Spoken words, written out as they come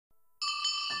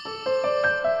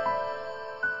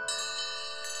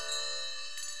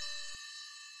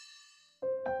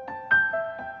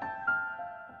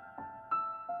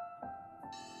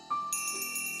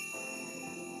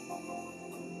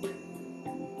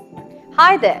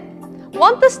Hi there!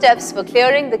 Want the steps for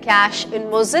clearing the cache in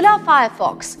Mozilla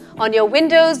Firefox on your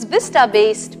Windows Vista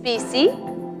based PC?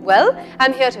 Well,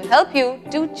 I'm here to help you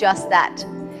do just that.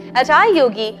 At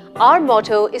iYogi, our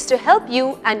motto is to help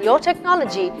you and your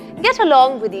technology get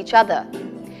along with each other.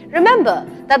 Remember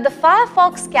that the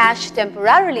Firefox cache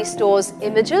temporarily stores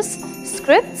images,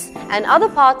 scripts, and other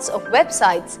parts of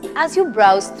websites as you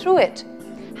browse through it.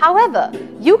 However,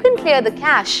 you can clear the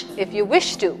cache if you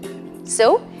wish to.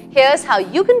 So, here's how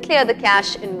you can clear the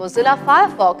cache in Mozilla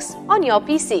Firefox on your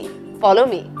PC. Follow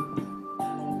me.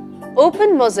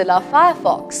 Open Mozilla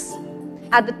Firefox.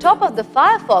 At the top of the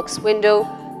Firefox window,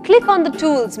 click on the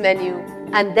Tools menu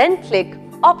and then click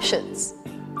Options.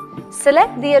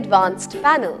 Select the Advanced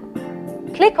panel.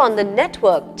 Click on the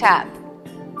Network tab.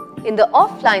 In the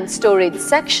Offline Storage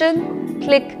section,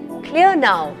 click Clear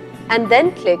Now and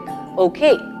then click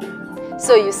OK.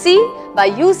 So you see, by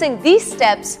using these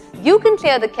steps, you can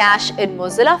clear the cache in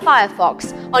Mozilla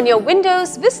Firefox on your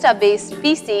Windows Vista-based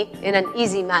PC in an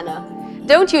easy manner.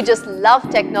 Don't you just love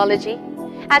technology?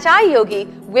 At iYogi,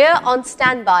 we're on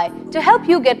standby to help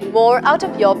you get more out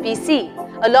of your PC,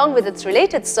 along with its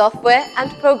related software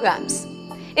and programs.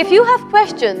 If you have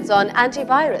questions on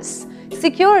antivirus,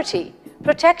 security,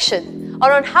 protection,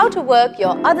 or on how to work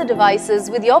your other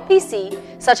devices with your PC,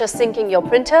 such as syncing your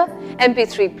printer,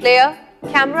 MP3 player,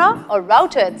 camera or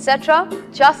router, etc.,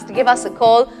 just give us a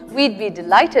call. We'd be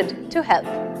delighted to help.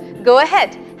 Go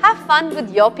ahead, have fun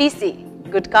with your PC.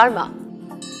 Good karma.